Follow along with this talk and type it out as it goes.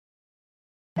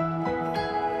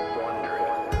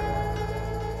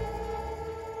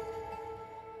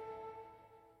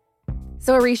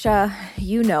So, Arisha,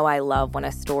 you know I love when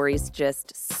a story's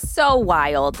just so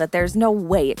wild that there's no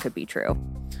way it could be true.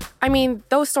 I mean,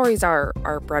 those stories are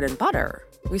our bread and butter.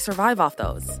 We survive off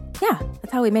those. Yeah,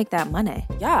 that's how we make that money.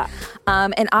 Yeah.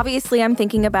 And obviously, I'm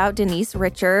thinking about Denise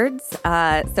Richards.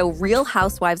 So Real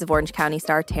Housewives of Orange County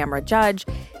star Tamra Judge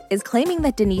is claiming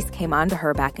that Denise came on to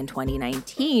her back in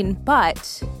 2019,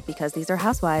 but because these are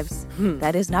housewives,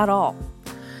 that is not all.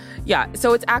 Yeah,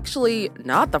 so it's actually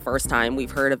not the first time we've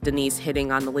heard of Denise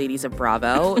hitting on the ladies of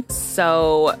Bravo.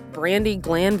 So Brandi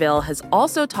Glanville has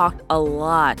also talked a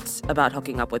lot about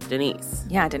hooking up with Denise.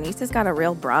 Yeah, Denise has got a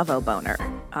real Bravo boner.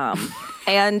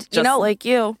 And, Just like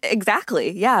you.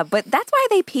 Exactly, yeah. But that's why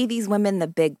they pay these women the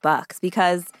big bucks,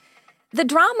 because the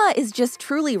drama is just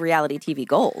truly reality TV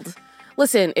gold.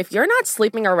 Listen, if you're not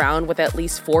sleeping around with at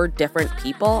least 4 different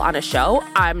people on a show,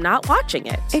 I'm not watching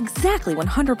it. Exactly,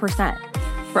 100%.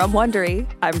 From Wondery,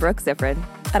 I'm Brooke Ziffrin.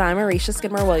 And I'm Arisha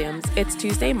Skidmore-Williams. It's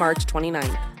Tuesday, March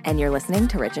 29th. And you're listening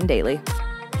to Rich and Daily.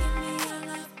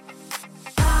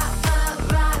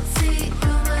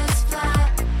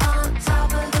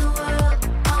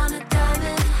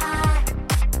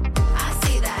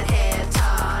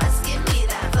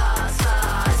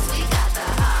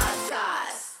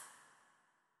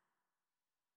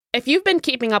 If you've been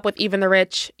keeping up with Even the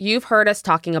Rich, you've heard us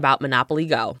talking about Monopoly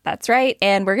Go. That's right,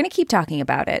 and we're going to keep talking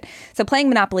about it. So playing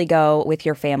Monopoly Go with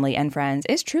your family and friends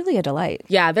is truly a delight.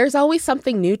 Yeah, there's always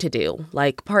something new to do,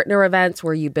 like partner events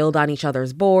where you build on each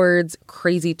other's boards,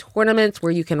 crazy tournaments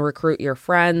where you can recruit your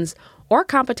friends, or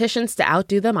competitions to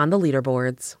outdo them on the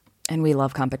leaderboards. And we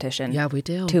love competition. Yeah, we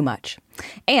do. Too much.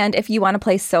 And if you want to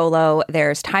play solo,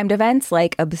 there's timed events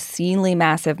like obscenely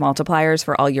massive multipliers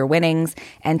for all your winnings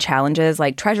and challenges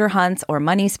like treasure hunts or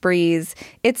money sprees.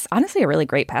 It's honestly a really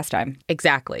great pastime.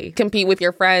 Exactly. Compete with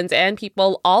your friends and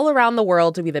people all around the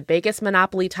world to be the biggest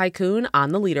Monopoly tycoon on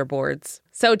the leaderboards.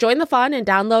 So join the fun and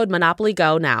download Monopoly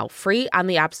Go now, free on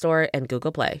the App Store and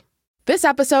Google Play. This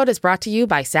episode is brought to you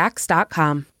by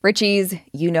Saks.com. Richies,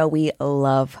 you know we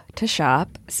love to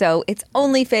shop, so it's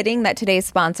only fitting that today's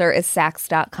sponsor is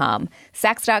Saks.com.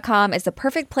 Saks.com is the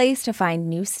perfect place to find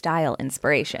new style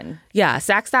inspiration. Yeah,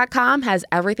 Saks.com has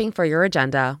everything for your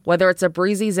agenda, whether it's a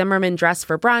breezy Zimmermann dress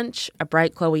for brunch, a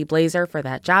bright Chloe blazer for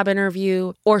that job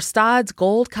interview, or Staud's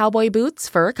gold cowboy boots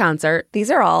for a concert.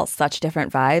 These are all such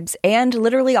different vibes, and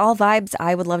literally all vibes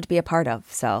I would love to be a part of,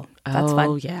 so that's fun.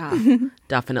 Oh, yeah,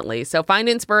 definitely. So find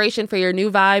inspiration for your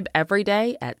new vibe every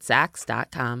day at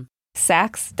Saks.com.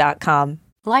 Saks.com.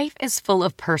 Life is full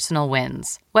of personal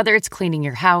wins, whether it's cleaning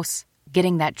your house,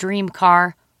 getting that dream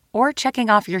car, or checking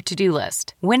off your to-do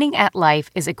list. Winning at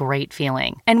life is a great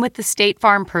feeling. And with the State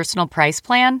Farm Personal Price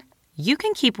Plan, you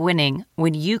can keep winning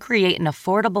when you create an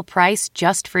affordable price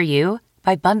just for you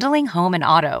by bundling home and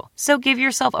auto. So give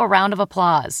yourself a round of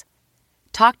applause.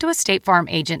 Talk to a State Farm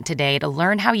agent today to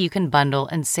learn how you can bundle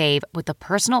and save with the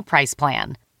Personal Price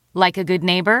Plan. Like a good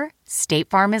neighbor, State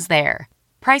Farm is there.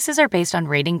 Prices are based on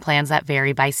rating plans that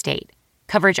vary by state.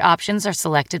 Coverage options are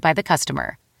selected by the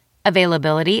customer.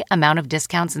 Availability, amount of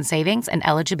discounts and savings, and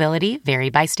eligibility vary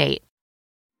by state.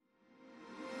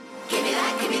 Give me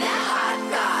that hot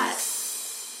goss.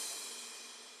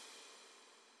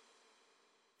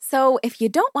 So if you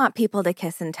don't want people to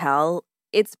kiss and tell,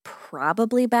 it's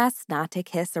probably best not to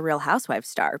kiss a Real Housewives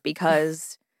star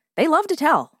because they love to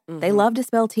tell. Mm-hmm. They love to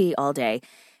spill tea all day.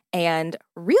 And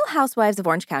Real Housewives of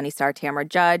Orange County star Tamra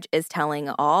Judge is telling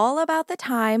all about the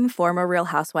time former Real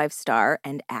Housewives star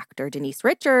and actor Denise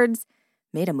Richards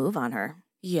made a move on her.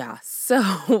 Yeah,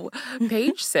 so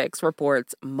Page 6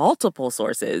 reports multiple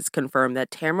sources confirm that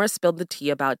Tamra spilled the tea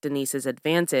about Denise's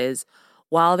advances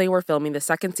while they were filming the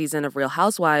second season of Real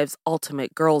Housewives'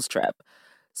 Ultimate Girls Trip.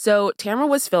 So Tamra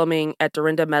was filming at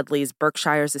Dorinda Medley's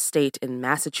Berkshire's estate in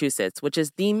Massachusetts, which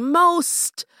is the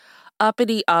most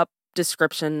uppity-up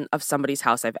description of somebody's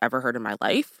house I've ever heard in my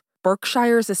life.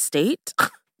 Berkshire's estate?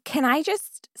 Can I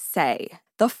just say,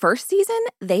 the first season,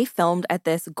 they filmed at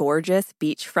this gorgeous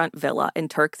beachfront villa in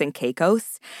Turks and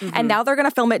Caicos, and now they're going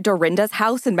to film at Dorinda's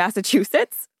house in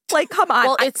Massachusetts? Like, come on.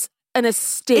 Well, it's an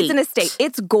estate. It's an estate.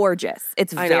 It's gorgeous.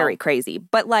 It's very crazy.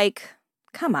 But, like,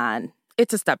 come on.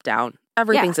 It's a step down.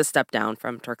 Everything's a step down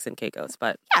from Turks and Caicos,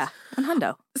 but... Yeah, and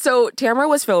hundo. So Tamra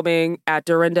was filming at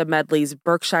Dorinda Medley's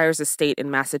Berkshire's estate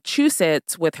in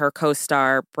Massachusetts with her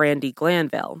co-star Brandi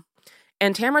Glanville.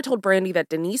 And Tamra told Brandi that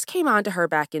Denise came on to her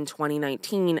back in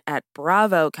 2019 at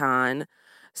BravoCon.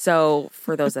 So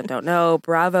for those that don't know,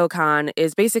 BravoCon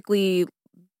is basically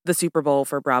the Super Bowl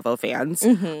for Bravo fans.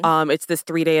 It's this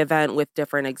 3-day event with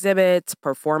different exhibits,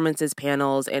 performances,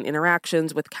 panels, and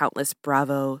interactions with countless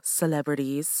Bravo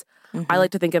celebrities. I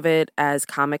like to think of it as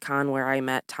Comic-Con where I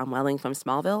met Tom Welling from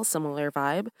Smallville, similar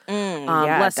vibe.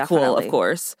 Yeah, less definitely. cool, of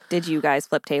course. Did you guys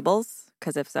flip tables?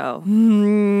 Because if so...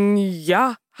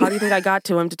 Yeah. How do you think I got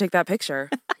to him to take that picture?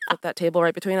 Flip that table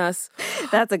right between us.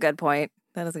 That's a good point.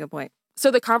 That is a good point. So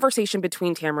the conversation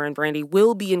between Tamara and Brandy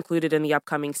will be included in the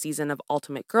upcoming season of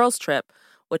Ultimate Girls Trip,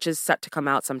 which is set to come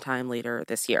out sometime later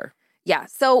this year. Yeah,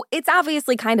 so it's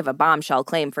obviously kind of a bombshell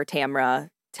claim for Tamara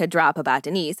to drop about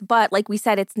Denise, but like we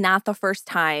said, it's not the first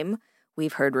time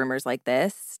we've heard rumors like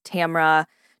this. Tamara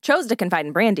chose to confide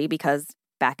in Brandy because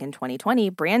back in 2020,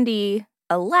 Brandy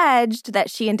alleged that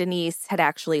she and Denise had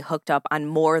actually hooked up on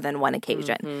more than one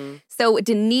occasion. Mm-hmm. So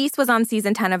Denise was on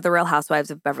season 10 of The Real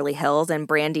Housewives of Beverly Hills, and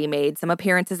Brandy made some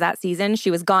appearances that season.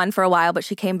 She was gone for a while, but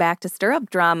she came back to stir up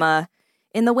drama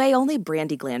in the way only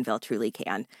Brandy Glanville truly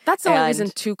can. That's the only reason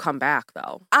to come back,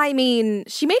 though. I mean,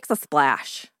 she makes a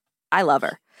splash. I love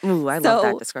her. Ooh, I love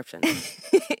that description.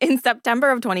 In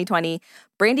September of 2020,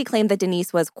 Brandy claimed that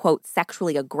Denise was, quote,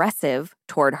 sexually aggressive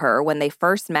toward her when they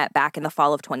first met back in the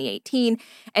fall of 2018.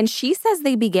 And she says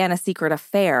they began a secret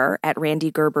affair at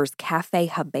Randy Gerber's Cafe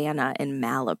Habana in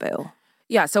Malibu.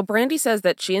 Yeah, so Brandy says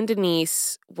that she and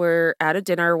Denise were at a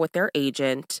dinner with their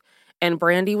agent, and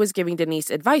Brandy was giving Denise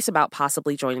advice about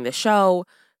possibly joining the show.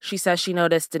 She says she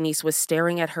noticed Denise was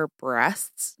staring at her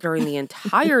breasts during the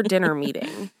entire dinner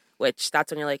meeting. Which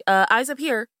that's when you're like, eyes up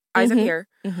here, eyes up here.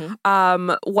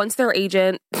 Mm-hmm. Once their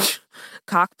agent,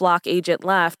 cock block agent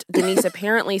left, Denise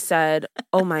apparently said,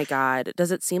 oh my God,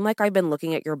 does it seem like I've been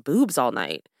looking at your boobs all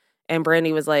night? And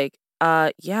Brandy was like,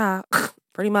 yeah,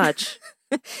 pretty much.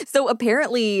 So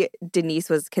apparently Denise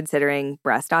was considering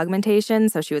breast augmentation.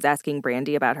 So she was asking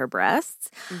Brandy about her breasts.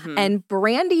 Mm-hmm. And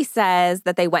Brandy says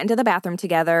that they went into the bathroom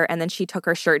together and then she took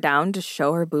her shirt down to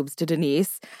show her boobs to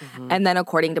Denise. Mm-hmm. And then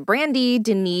according to Brandy,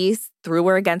 Denise threw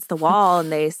her against the wall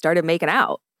and they started making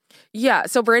out. Yeah.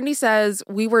 So Brandy says,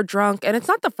 we were drunk and it's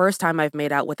not the first time I've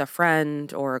made out with a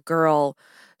friend or a girl.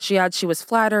 She adds she was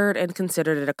flattered and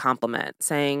considered it a compliment,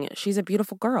 saying she's a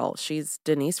beautiful girl. She's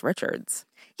Denise Richards.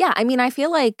 Yeah, I mean, I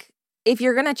feel like if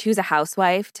you're going to choose a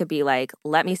housewife to be like,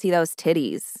 let me see those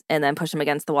titties and then push them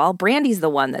against the wall, Brandy's the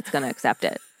one that's going to accept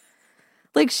it.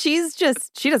 Like, she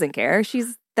doesn't care.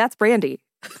 That's Brandy.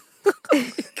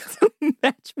 It's a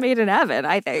match made in heaven,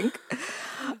 I think.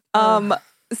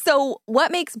 So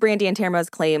what makes Brandy and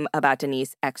Tamara's claim about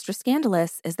Denise extra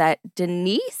scandalous is that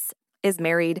Denise is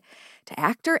married to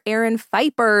actor Aaron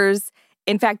Fipers.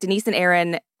 In fact, Denise and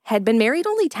Aaron had been married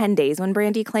only 10 days when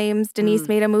Brandy claims Denise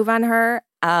made a move on her.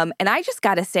 And I just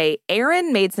got to say,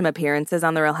 Aaron made some appearances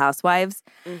on The Real Housewives,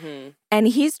 and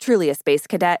he's truly a space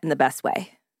cadet in the best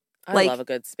way. I love a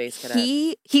good space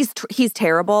cadet. He's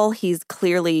terrible. He's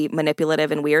clearly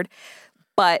manipulative and weird,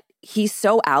 but he's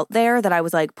so out there that I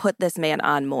was like, put this man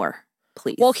on more,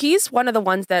 please. Well, he's one of the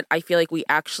ones that I feel like we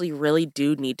actually really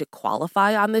do need to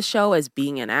qualify on this show as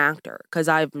being an actor, because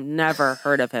I've never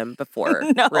heard of him before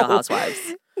No. Real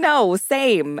Housewives. No,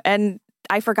 same. And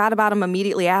I forgot about him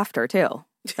immediately after, too.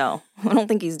 So I don't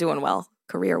think he's doing well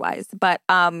career-wise. But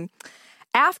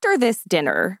after this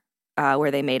dinner where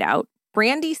they made out,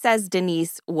 Brandy says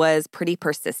Denise was pretty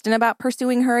persistent about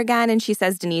pursuing her again, and she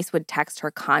says Denise would text her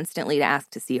constantly to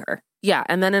ask to see her. Yeah,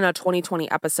 and then in a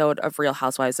 2020 episode of Real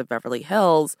Housewives of Beverly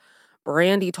Hills,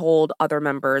 Brandy told other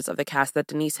members of the cast that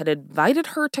Denise had invited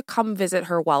her to come visit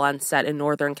her while on set in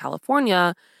Northern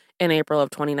California in April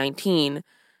of 2019.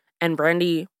 And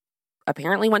Brandy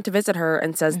apparently went to visit her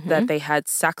and says that they had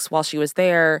sex while she was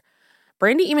there.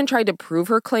 Brandy even tried to prove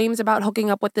her claims about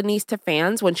hooking up with Denise to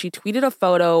fans when she tweeted a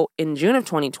photo in June of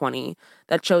 2020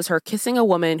 that shows her kissing a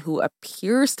woman who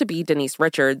appears to be Denise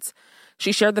Richards.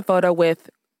 She shared the photo with,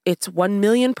 it's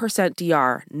 1,000,000%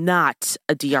 DR, not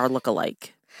a DR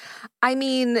lookalike. I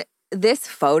mean, this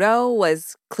photo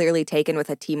was clearly taken with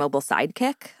a T-Mobile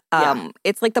sidekick.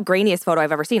 It's like the grainiest photo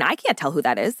I've ever seen. I can't tell who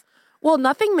that is. Well,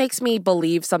 nothing makes me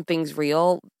believe something's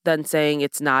real than saying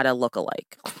it's not a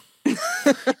lookalike.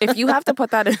 If you have to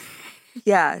put that in.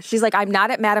 Yeah. She's like, I'm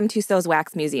not at Madame Tussauds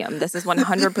Wax Museum. This is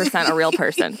 100% a real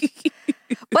person.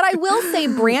 But I will say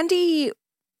Brandy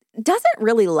doesn't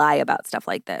really lie about stuff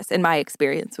like this, in my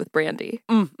experience with Brandy.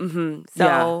 So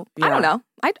Yeah. I don't know.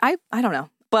 I don't know.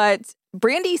 But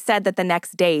Brandy said that the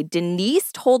next day,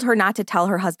 Denise told her not to tell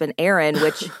her husband, Aaron,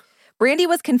 which Brandy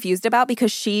was confused about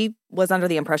because she was under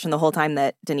the impression the whole time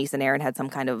that Denise and Aaron had some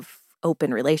kind of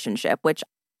open relationship, which,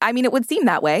 I mean, it would seem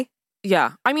that way.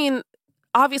 Yeah. I mean,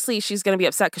 obviously she's going to be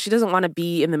upset because she doesn't want to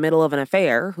be in the middle of an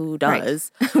affair. Who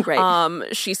does?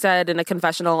 Right. She said in a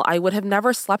confessional, I would have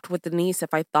never slept with Denise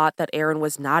if I thought that Aaron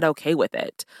was not okay with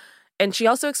it. And she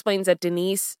also explains that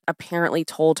Denise apparently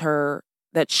told her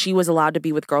that she was allowed to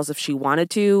be with girls if she wanted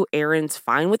to. Erin's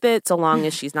fine with it so long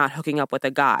as she's not hooking up with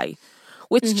a guy,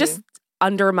 which just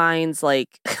undermines, like,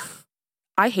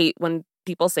 I hate when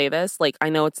people say this. Like, I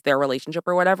know it's their relationship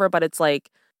or whatever, but it's like,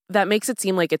 that makes it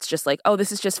seem like it's just like, oh,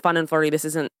 this is just fun and flirty. This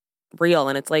isn't real.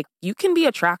 And it's like, you can be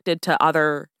attracted to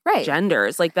other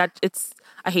genders. Like, that,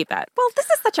 I hate that. Well, this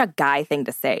is such a guy thing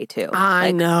to say, too.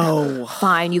 I know.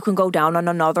 Fine, you can go down on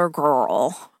another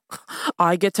girl.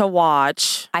 I get to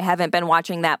watch. I haven't been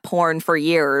watching that porn for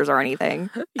years or anything.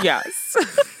 Yes,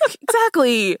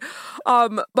 exactly.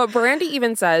 But Brandy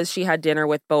even says she had dinner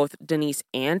with both Denise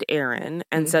and Erin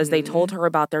and says they told her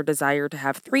about their desire to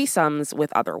have threesomes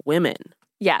with other women.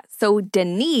 Yeah, so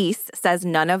Denise says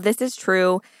none of this is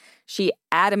true. She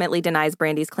adamantly denies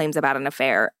Brandy's claims about an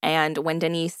affair. And when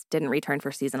Denise didn't return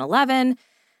for season 11,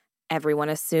 everyone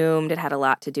assumed it had a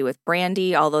lot to do with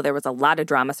Brandy, although there was a lot of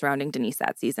drama surrounding Denise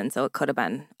that season, so it could have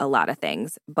been a lot of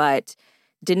things. But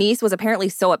Denise was apparently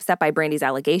so upset by Brandy's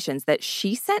allegations that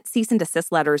she sent cease and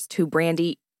desist letters to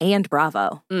Brandy and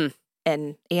Bravo.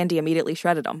 And Andy immediately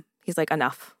shredded them. He's like,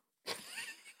 enough.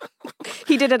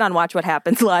 He did it on Watch What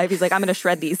Happens Live. He's like, I'm going to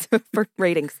shred these for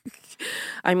ratings.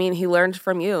 I mean, he learned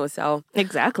from you, so.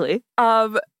 Exactly.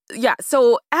 Yeah,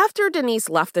 so after Denise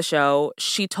left the show,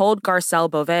 she told Garcelle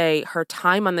Beauvais her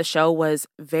time on the show was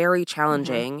very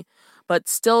challenging, but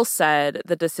still said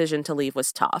the decision to leave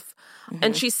was tough.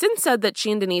 And she's since said that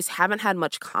she and Denise haven't had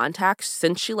much contact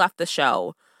since she left the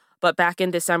show. But back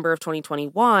in December of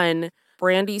 2021,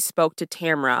 Brandy spoke to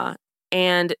Tamra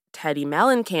and Teddy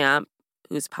Mellencamp,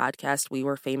 whose podcast we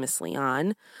were famously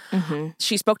on.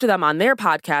 She spoke to them on their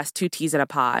podcast, Two Teas in a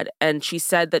Pod, and she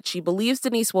said that she believes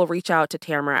Denise will reach out to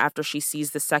Tamra after she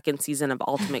sees the second season of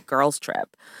Ultimate Girls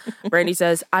Trip. Brandy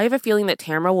says, I have a feeling that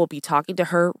Tamra will be talking to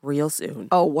her real soon.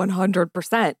 Oh,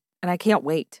 100%. And I can't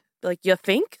wait. Like, you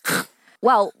think?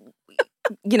 Well,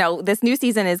 you know, this new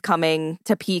season is coming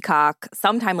to Peacock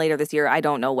sometime later this year. I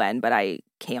don't know when, but I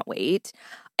can't wait.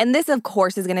 And this, of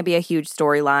course, is going to be a huge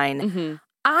storyline.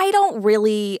 I don't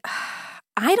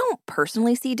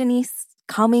personally see Denise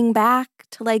coming back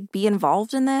to, like, be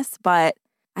involved in this, but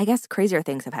I guess crazier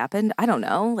things have happened. I don't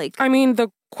know. Like, I mean, the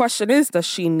question is, does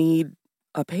she need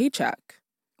a paycheck?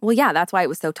 Well, yeah, that's why it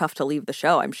was so tough to leave the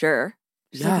show, I'm sure.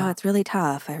 She's like, oh, it's really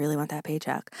tough. I really want that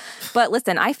paycheck. But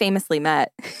listen, I famously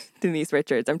met Denise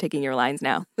Richards. I'm taking your lines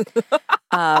now.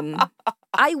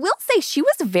 I will say she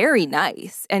was very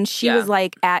nice. And she was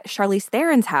like at Charlize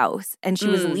Theron's house and she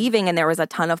was leaving and there was a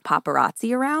ton of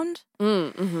paparazzi around.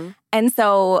 And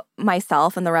so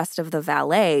myself and the rest of the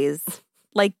valets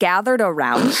like gathered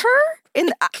around her.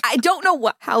 And I don't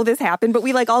know how this happened, but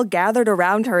we like all gathered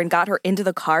around her and got her into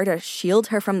the car to shield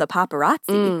her from the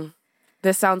paparazzi.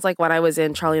 This sounds like when I was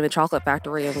in Charlie and the Chocolate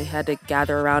Factory and we had to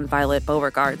gather around Violet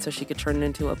Beauregard so she could turn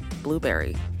into a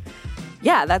blueberry.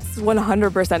 Yeah, that's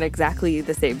 100% exactly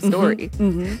the same story.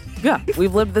 Yeah,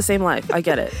 we've lived the same life. I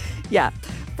get it. Yeah.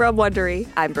 From Wondery,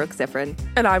 I'm Brooke Siffrin.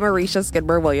 And I'm Arisha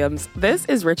Skidmore-Williams. This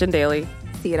is Rich and Daily.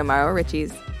 See you tomorrow,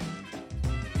 Richies.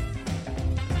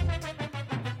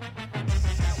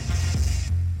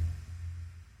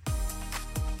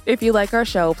 If you like our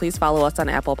show, please follow us on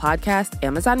Apple Podcasts,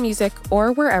 Amazon Music,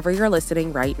 or wherever you're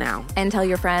listening right now. And tell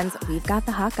your friends we've got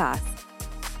the hot goss.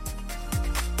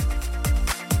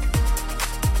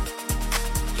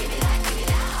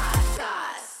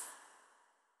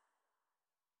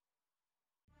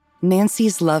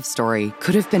 Nancy's love story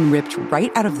could have been ripped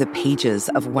right out of the pages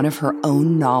of one of her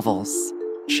own novels.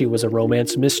 She was a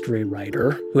romance mystery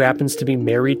writer who happens to be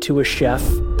married to a chef.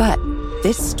 But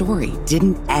this story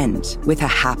didn't end with a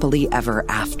happily ever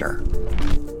after.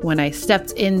 When I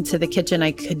stepped into the kitchen,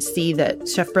 I could see that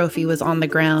Chef Brophy was on the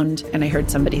ground, and I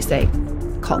heard somebody say,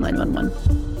 call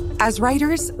 911. As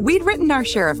writers, we'd written our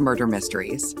share of murder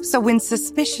mysteries. So when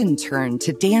suspicion turned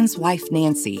to Dan's wife,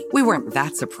 Nancy, we weren't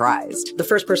that surprised. The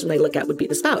first person they look at would be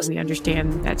the spouse. We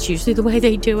understand that's usually the way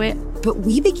they do it. But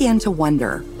we began to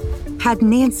wonder, had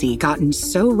Nancy gotten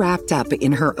so wrapped up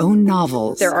in her own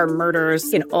novels There are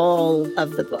murders in all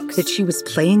of the books. that she was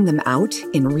playing them out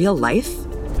in real life?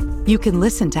 You can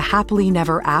listen to Happily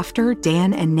Never After,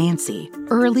 Dan and Nancy,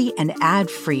 early and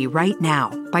ad-free right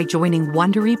now by joining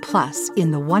Wondery Plus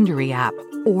in the Wondery app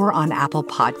or on Apple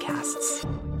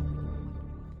Podcasts.